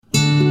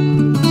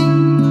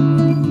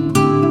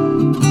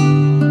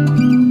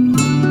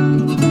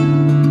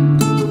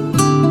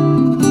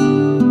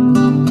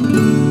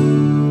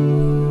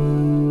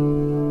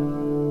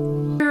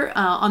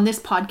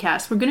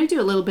podcast, we're going to do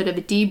a little bit of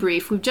a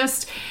debrief. We've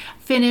just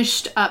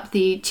finished up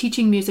the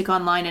Teaching Music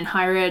Online in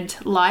Higher Ed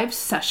live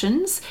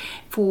sessions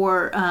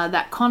for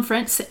that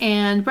conference,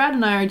 and Brad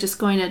and I are just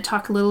going to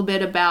talk a little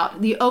bit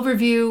about the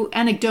overview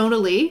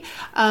anecdotally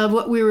of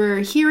what we were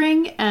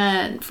hearing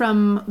and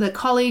from the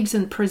colleagues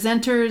and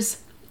presenters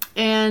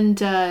and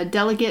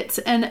delegates,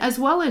 and as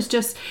well as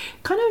just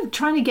kind of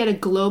trying to get a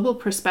global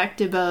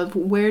perspective of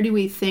where do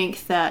we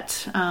think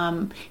that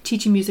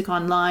teaching music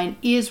online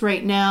is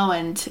right now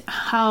and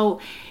how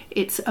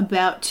it's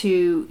about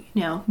to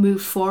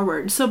move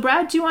forward. So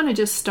Brad, do you want to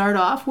just start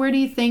off? Where do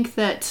you think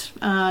that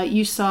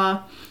you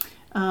saw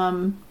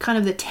kind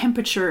of the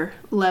temperature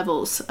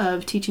levels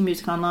of teaching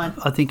music online?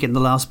 I think in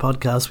the last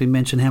podcast we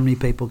mentioned how many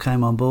people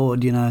came on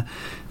board,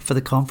 for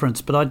the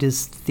conference, but I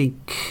just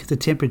think the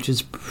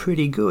temperature's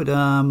pretty good.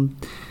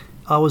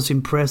 I was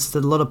impressed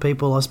that a lot of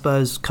people, I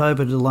suppose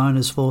COVID alone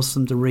has forced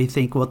them to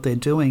rethink what they're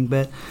doing,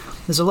 but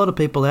there's a lot of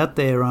people out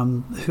there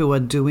who are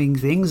doing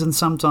things, and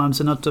sometimes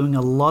they're not doing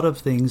a lot of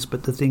things,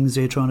 but the things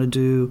they're trying to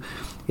do,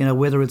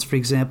 whether it's, for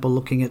example,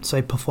 looking at,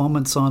 say,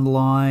 performance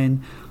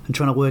online and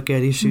trying to work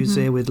out issues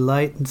there with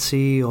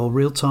latency or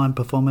real-time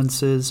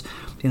performances.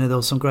 There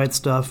was some great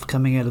stuff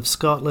coming out of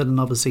Scotland and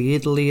obviously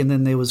Italy, and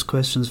then there was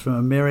questions from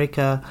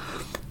America.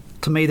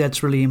 To me,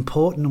 that's really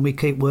important, and we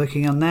keep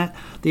working on that.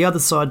 The other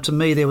side, to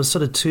me, there was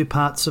sort of two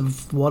parts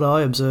of what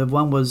I observed.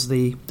 One was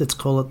let's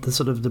call it the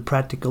sort of the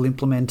practical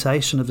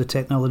implementation of the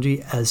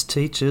technology as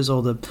teachers,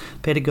 or the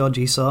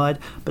pedagogy side.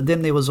 But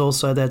then there was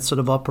also that sort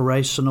of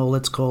operational,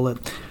 let's call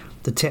it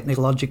the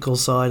technological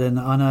side. And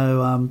I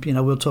know, we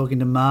were talking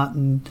to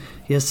Martin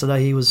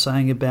yesterday. He was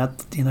saying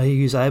about, he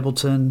used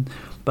Ableton,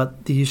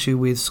 but the issue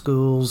with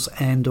schools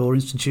and or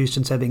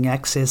institutions having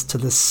access to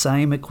the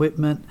same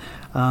equipment,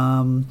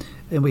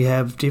 and we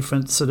have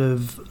different sort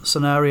of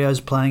scenarios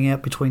playing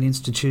out between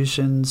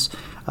institutions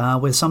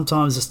where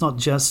sometimes it's not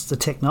just the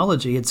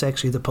technology, it's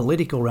actually the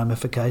political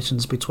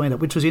ramifications between it,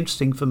 which was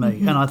interesting for me.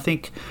 And I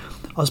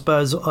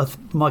suppose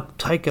my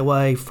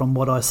takeaway from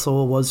what I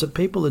saw was that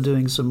people are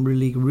doing some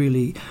really,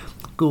 really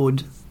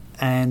good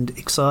and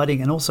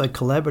exciting and also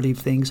collaborative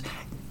things,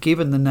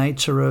 given the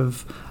nature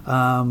of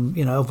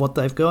of what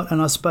they've got.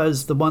 And I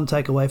suppose the one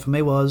takeaway for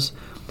me was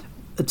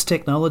it's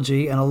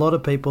technology, and a lot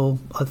of people,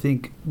 I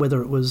think,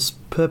 whether it was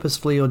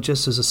purposefully or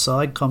just as a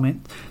side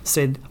comment,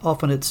 said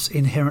often it's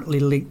inherently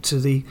linked to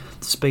the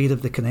speed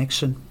of the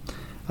connection.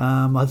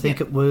 I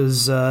think it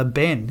was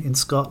Ben in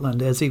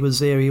Scotland. As he was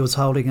there, he was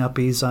holding up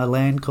his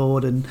LAN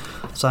cord and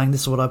saying,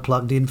 "This is what I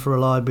plugged in for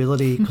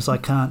reliability because I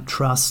can't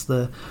trust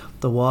the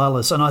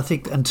wireless." And I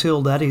think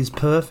until that is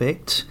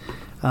perfect,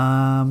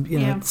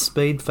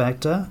 speed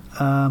factor,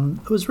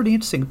 it was really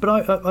interesting.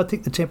 But I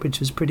think the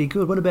temperature is pretty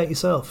good. What about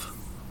yourself?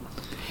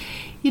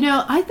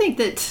 I think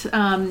that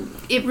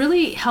it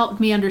really helped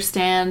me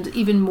understand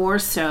even more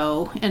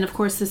so, and of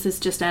course this is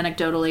just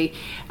anecdotally,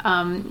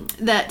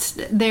 that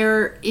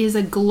there is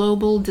a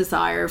global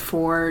desire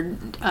for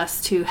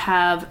us to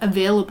have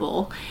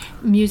available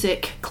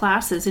music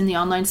classes in the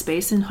online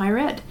space in higher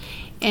ed.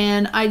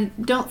 And I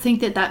don't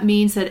think that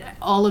means that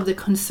all of the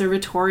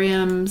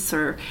conservatoriums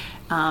or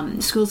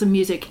schools of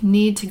music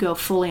need to go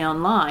fully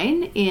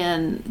online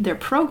in their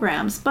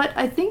programs, but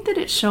I think that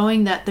it's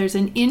showing that there's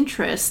an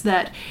interest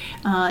that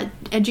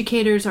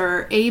educators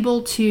are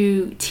able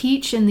to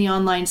teach in the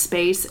online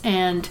space,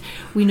 and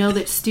we know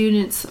that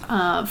students,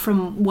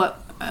 from what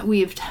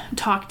we've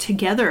talked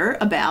together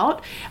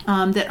about,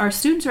 that our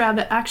students have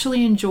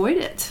actually enjoyed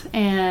it,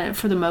 and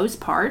for the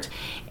most part,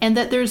 and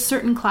that there's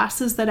certain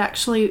classes that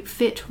actually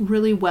fit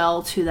really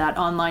well to that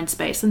online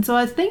space. And so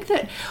I think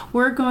that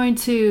we're going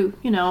to,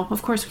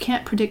 of course we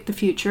can't predict the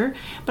future,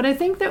 but I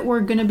think that we're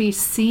going to be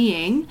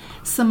seeing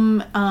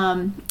some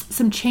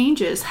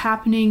changes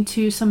happening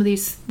to some of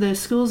the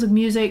schools of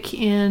music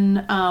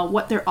in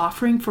what they're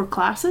offering for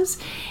classes,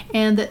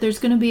 and that there's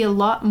going to be a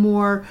lot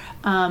more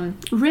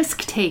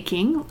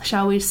risk-taking,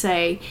 shall we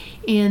say,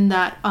 in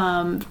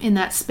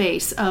that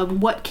space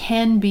of what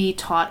can be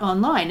taught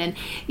online. And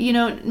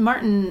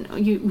Martin,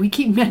 we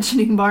keep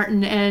mentioning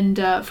Martin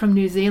and from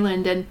New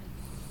Zealand,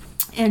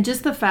 and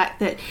just the fact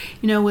that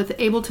with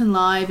Ableton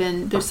Live,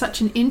 and there's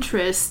such an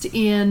interest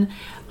in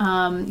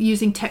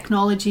using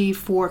technology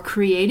for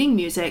creating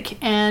music.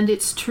 And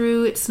it's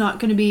true, it's not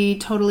going to be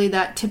totally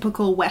that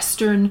typical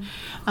Western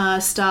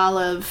style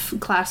of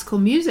classical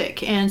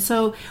music. And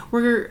so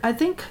I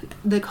think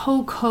the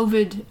whole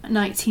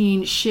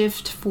COVID-19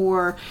 shift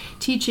for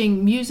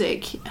teaching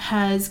music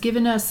has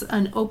given us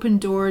an open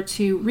door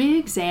to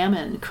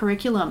re-examine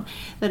curriculum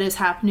that is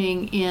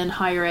happening in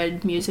higher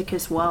ed music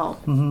as well.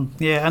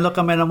 Mm-hmm. Yeah, and look,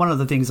 I mean, one of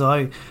the things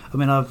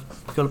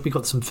we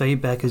got some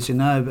feedback, as you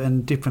know,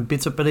 and different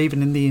bits of, but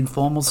even in the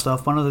informal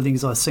stuff, one of the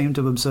things I seemed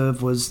to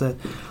observe was that,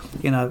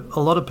 a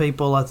lot of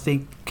people, I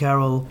think,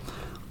 Carol,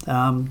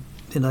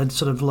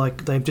 sort of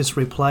like they've just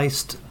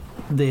replaced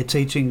their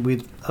teaching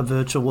with a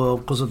virtual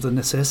world because of the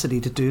necessity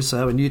to do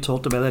so, and you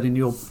talked about that in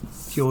your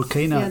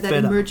keynote. Yeah, that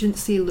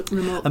emergency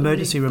remote.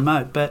 Emergency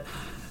remote, but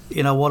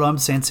what I'm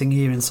sensing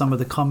here in some of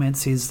the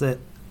comments is that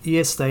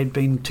yes, they'd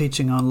been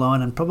teaching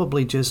online, and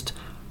probably just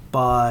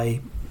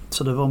by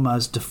sort of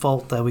almost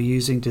default they were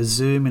using to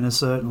Zoom in a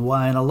certain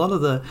way. And a lot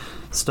of the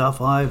stuff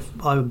I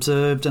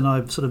observed and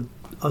I sort of,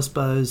 I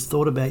suppose,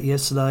 thought about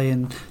yesterday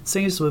and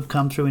seems to have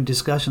come through in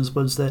discussions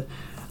was that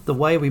the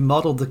way we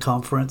modelled the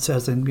conference,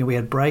 as in, we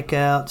had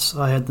breakouts.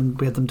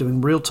 We had them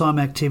doing real-time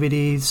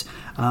activities.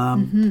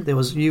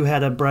 You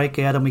had a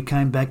breakout and we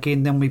came back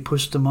in, then we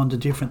pushed them onto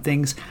different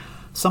things.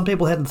 Some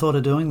people hadn't thought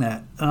of doing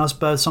that. And I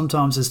suppose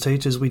sometimes as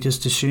teachers we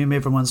just assume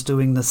everyone's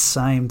doing the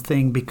same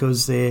thing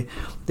because they're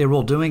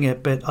all doing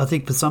it. But I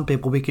think for some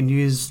people we can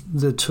use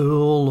the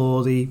tool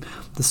or the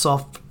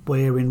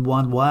software in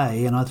one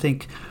way. And I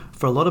think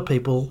for a lot of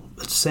people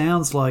it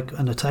sounds like,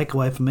 and a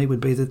takeaway for me would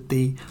be that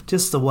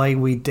the way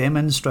we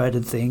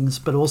demonstrated things,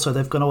 but also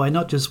they've gone away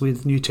not just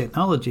with new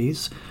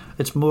technologies.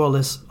 It's more or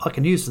less I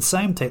can use the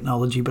same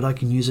technology, but I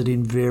can use it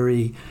in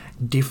very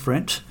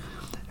different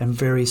and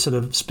very sort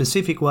of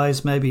specific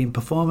ways, maybe in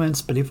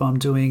performance. But if I'm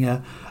doing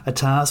a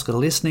task, a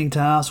listening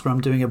task, or I'm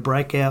doing a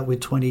breakout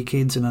with 20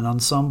 kids in an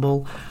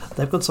ensemble,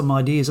 they've got some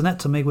ideas. And that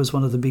to me was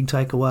one of the big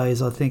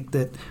takeaways. I think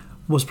that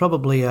was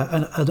probably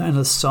an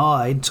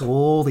aside to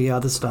all the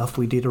other stuff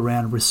we did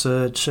around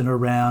research and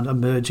around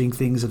emerging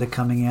things that are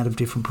coming out of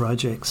different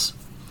projects.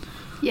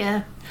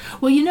 Yeah.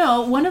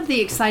 Well, one of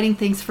the exciting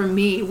things for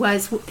me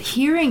was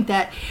hearing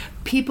that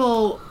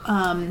people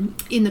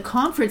in the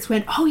conference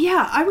went, oh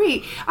yeah,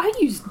 I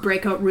used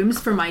breakout rooms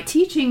for my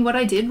teaching. What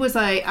I did was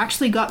I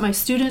actually got my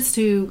students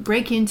to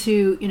break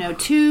into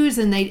twos,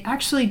 and they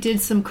actually did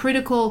some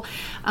critical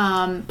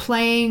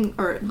playing,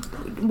 or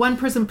one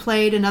person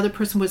played, another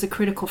person was a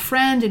critical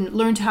friend, and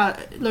learned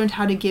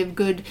how to give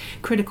good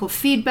critical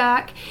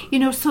feedback.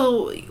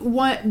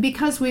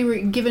 Because we were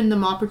given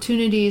them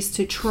opportunities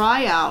to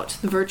try out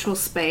the virtual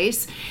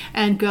space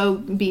and go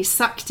be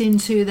sucked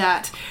into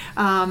that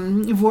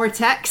vortex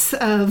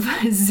of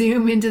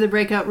Zoom into the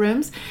breakout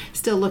rooms.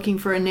 Still looking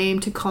for a name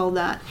to call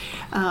that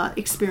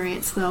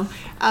experience, though.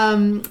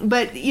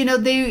 But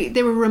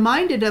they were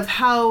reminded of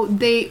how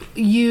they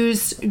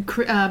used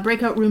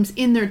breakout rooms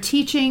in their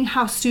teaching,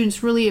 how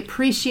students really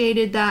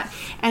appreciated that,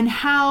 and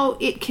how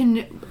it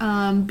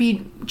can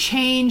be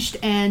changed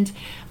and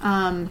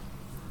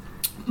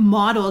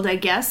modeled, I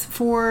guess,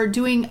 for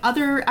doing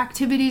other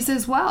activities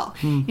as well.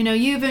 You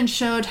even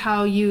showed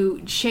how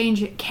you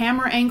change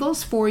camera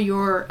angles for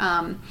your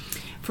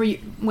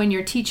when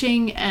you're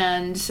teaching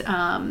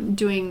and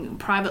doing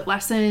private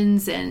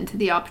lessons, and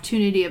the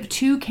opportunity of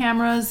 2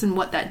 cameras and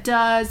what that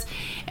does,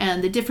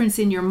 and the difference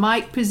in your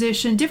mic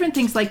position, different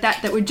things like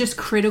that were just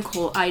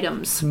critical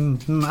items.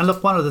 And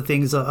look, one of the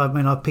things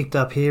I picked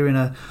up here in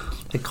a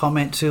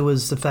comment too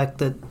was the fact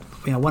that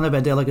one of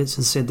our delegates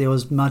has said there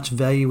was much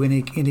value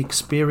in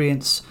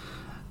experience,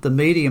 the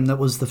medium that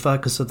was the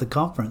focus of the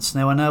conference.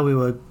 Now, I know we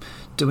were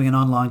doing an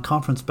online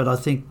conference, but I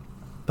think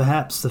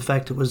perhaps the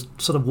fact it was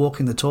sort of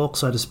walking the talk,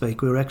 so to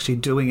speak, we were actually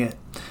doing it.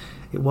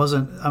 It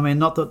wasn't,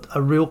 not that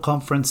a real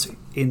conference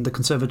in the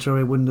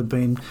conservatory wouldn't have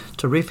been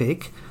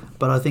terrific,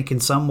 but I think in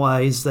some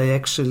ways they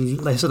sort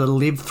of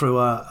lived through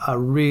a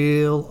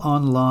real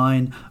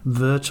online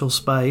virtual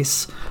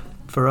space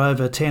for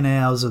over 10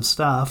 hours of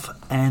stuff,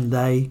 and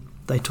they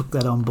took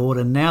that on board,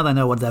 and now they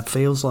know what that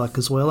feels like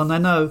as well. And they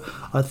know,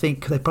 I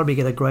think they probably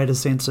get a greater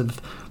sense of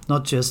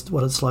not just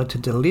what it's like to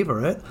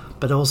deliver it,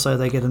 but also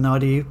they get an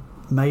idea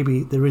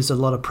maybe there is a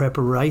lot of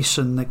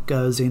preparation that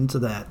goes into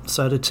that.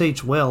 So to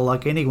teach well,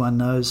 like anyone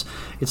knows,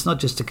 it's not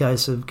just a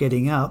case of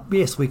getting up.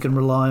 Yes, we can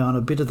rely on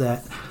a bit of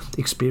that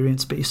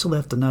experience, but you still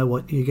have to know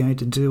what you're going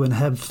to do and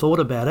have thought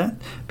about it,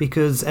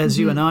 because as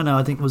you and I know,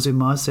 I think it was in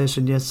my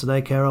session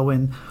yesterday, Carol,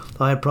 when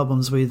I had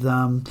problems with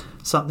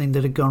something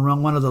that had gone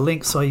wrong. One of the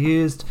links I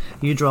used,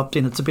 you dropped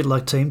in. It's a bit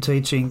like team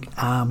teaching.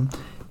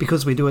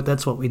 Because we do it,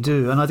 that's what we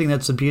do. And I think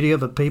that's the beauty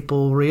of it.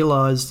 People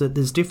realise that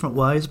there's different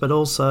ways, but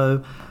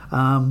also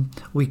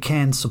we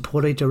can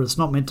support each other. It's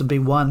not meant to be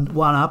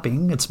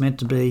one-upping. It's meant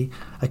to be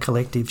a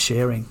collective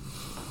sharing.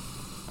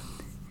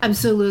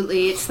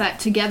 Absolutely. It's that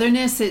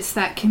togetherness, it's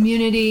that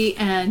community,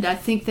 and I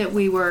think that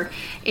we were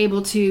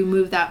able to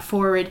move that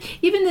forward.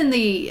 Even in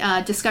the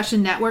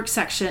discussion network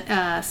section in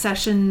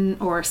the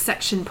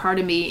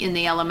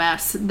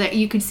LMS, that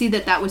you could see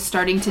that was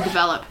starting to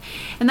develop.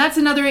 And that's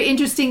another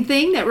interesting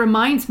thing that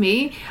reminds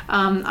me,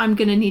 I'm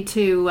going to need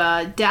to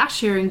dash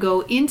here and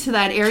go into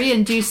that area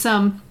and do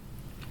some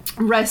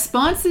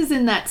responses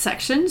in that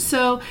section.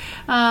 So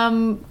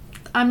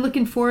I'm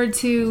looking forward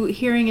to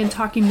hearing and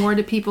talking more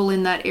to people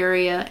in that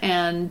area,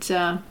 and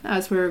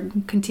as we're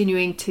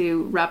continuing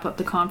to wrap up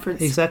the conference.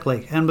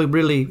 Exactly, and we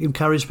really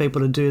encourage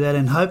people to do that.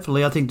 And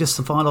hopefully, I think just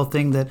the final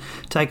thing that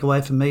take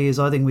away from me is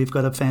I think we've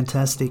got a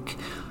fantastic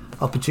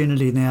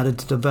opportunity now to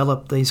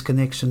develop these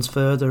connections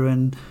further,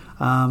 and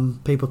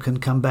people can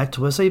come back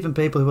to us, even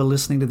people who are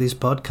listening to this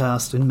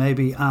podcast and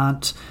maybe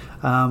aren't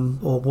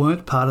or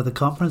weren't part of the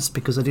conference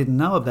because they didn't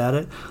know about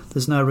it,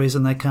 there's no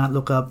reason they can't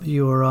look up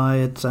you or I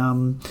at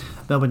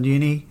Melbourne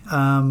Uni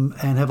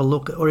and have a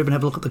look, or even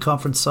have a look at the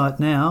conference site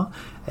now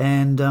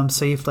and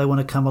see if they want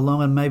to come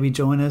along and maybe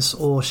join us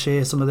or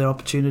share some of their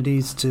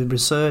opportunities to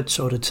research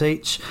or to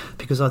teach,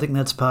 because I think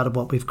that's part of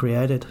what we've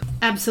created.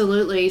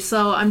 Absolutely.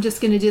 So I'm just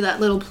going to do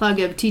that little plug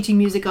of Teaching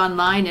Music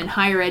Online and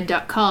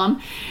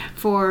highered.com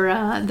for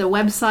the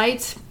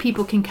website.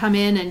 People can come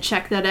in and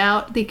check that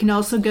out. They can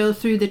also go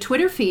through the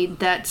Twitter feed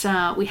that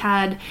we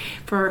had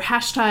for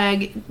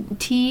hashtag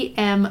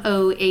TMOHE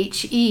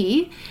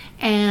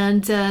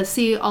and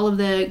see all of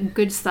the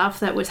good stuff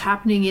that was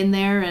happening in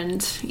there,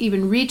 and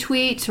even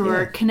retweet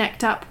or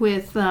connect up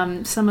with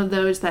some of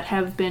those that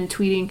have been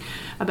tweeting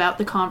about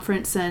the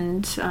conference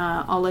and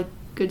all the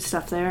good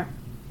stuff there.